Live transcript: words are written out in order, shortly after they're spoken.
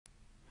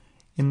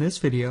In this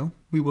video,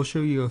 we will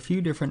show you a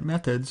few different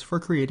methods for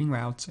creating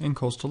routes in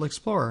Coastal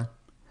Explorer.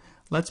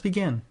 Let's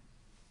begin.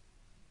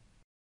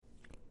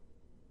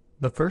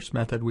 The first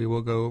method we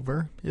will go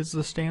over is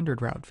the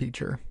standard route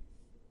feature.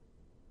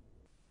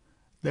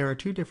 There are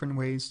two different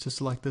ways to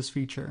select this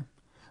feature.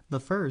 The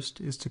first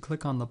is to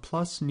click on the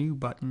plus new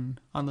button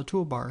on the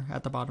toolbar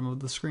at the bottom of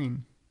the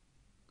screen.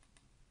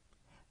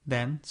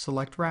 Then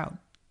select Route.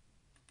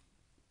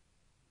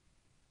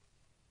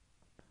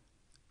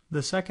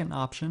 The second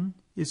option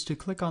is to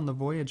click on the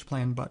Voyage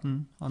Plan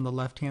button on the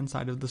left-hand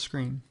side of the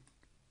screen.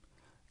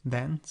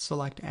 Then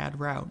select Add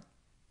Route.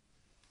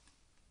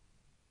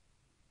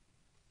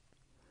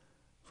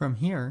 From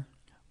here,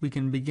 we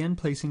can begin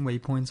placing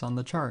waypoints on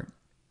the chart.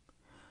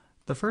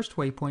 The first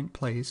waypoint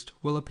placed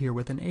will appear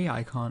with an A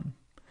icon.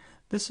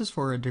 This is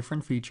for a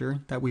different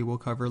feature that we will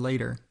cover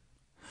later.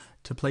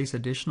 To place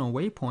additional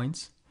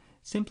waypoints,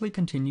 simply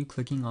continue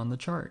clicking on the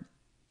chart.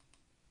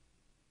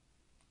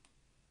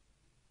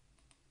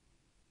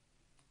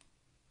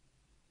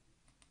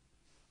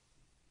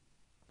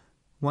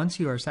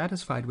 Once you are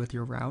satisfied with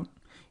your route,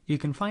 you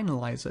can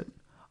finalize it,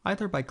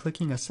 either by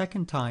clicking a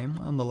second time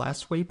on the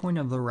last waypoint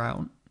of the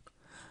route,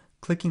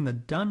 clicking the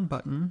Done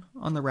button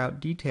on the Route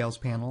Details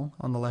panel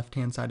on the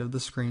left-hand side of the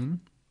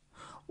screen,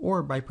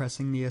 or by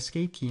pressing the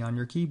Escape key on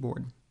your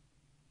keyboard.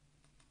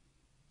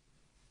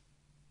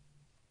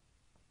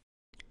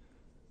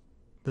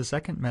 The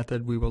second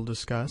method we will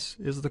discuss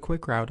is the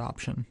Quick Route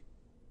option.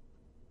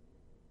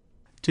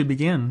 To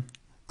begin,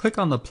 click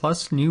on the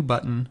plus new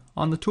button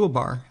on the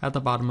toolbar at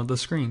the bottom of the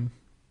screen.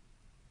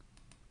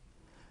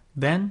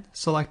 Then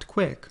select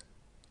Quick.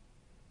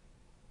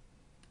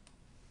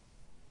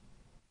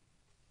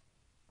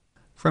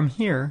 From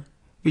here,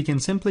 we can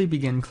simply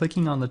begin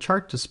clicking on the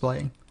chart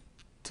display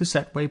to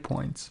set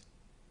waypoints.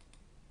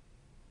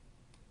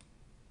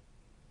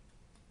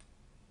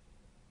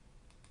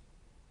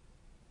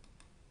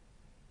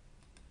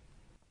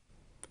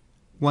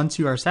 Once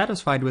you are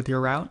satisfied with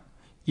your route,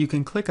 you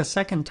can click a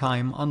second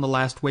time on the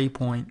last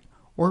waypoint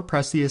or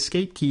press the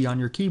Escape key on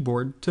your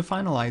keyboard to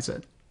finalize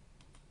it.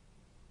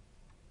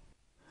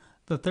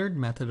 The third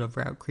method of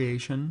route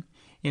creation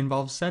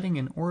involves setting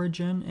an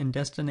origin and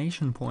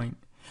destination point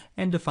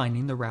and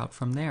defining the route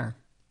from there.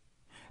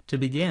 To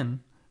begin,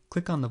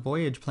 click on the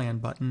Voyage Plan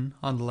button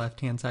on the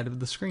left-hand side of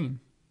the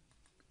screen.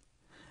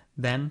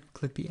 Then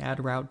click the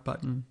Add Route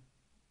button.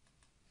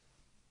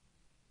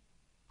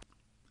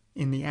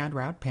 In the Add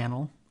Route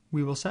panel,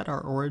 we will set our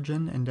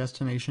origin and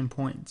destination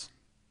points.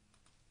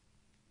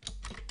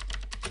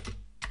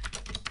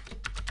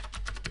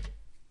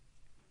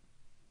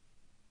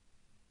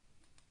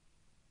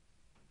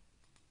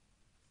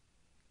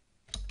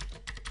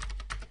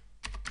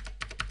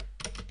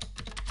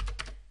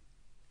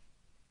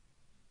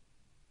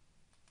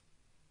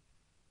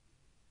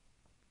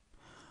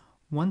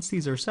 Once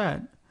these are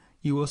set,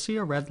 you will see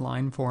a red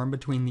line form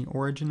between the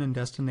origin and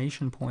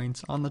destination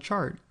points on the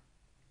chart.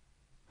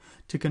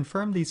 To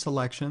confirm these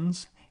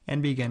selections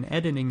and begin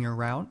editing your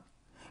route,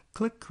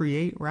 click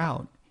Create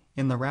Route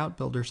in the Route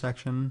Builder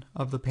section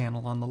of the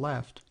panel on the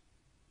left.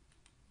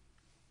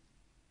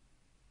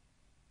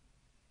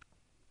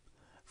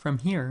 From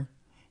here,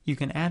 you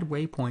can add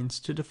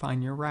waypoints to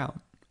define your route.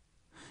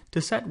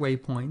 To set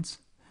waypoints,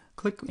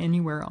 click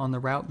anywhere on the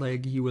route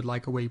leg you would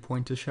like a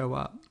waypoint to show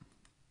up.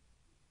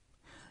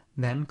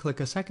 Then click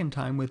a second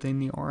time within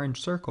the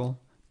orange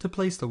circle to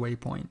place the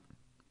waypoint.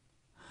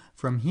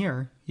 From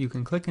here, you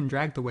can click and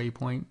drag the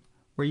waypoint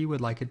where you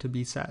would like it to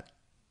be set.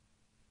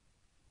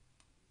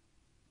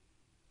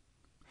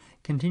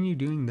 Continue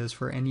doing this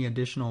for any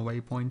additional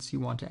waypoints you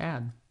want to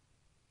add.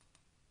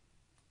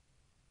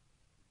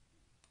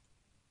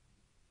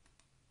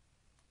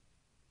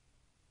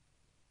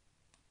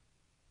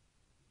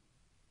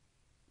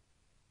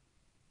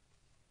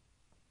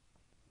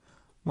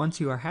 Once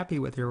you are happy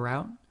with your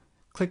route,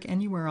 click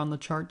anywhere on the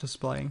chart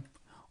display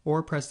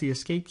or press the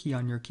Escape key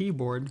on your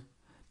keyboard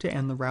to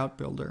end the route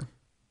builder.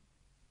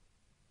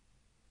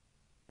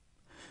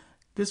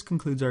 This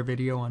concludes our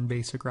video on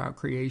basic route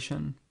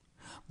creation.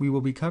 We will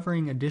be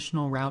covering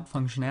additional route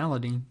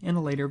functionality in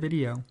a later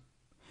video.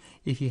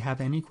 If you have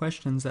any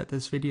questions that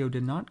this video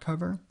did not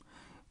cover,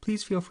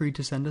 please feel free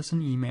to send us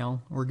an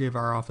email or give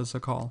our office a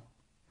call.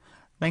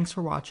 Thanks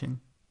for watching.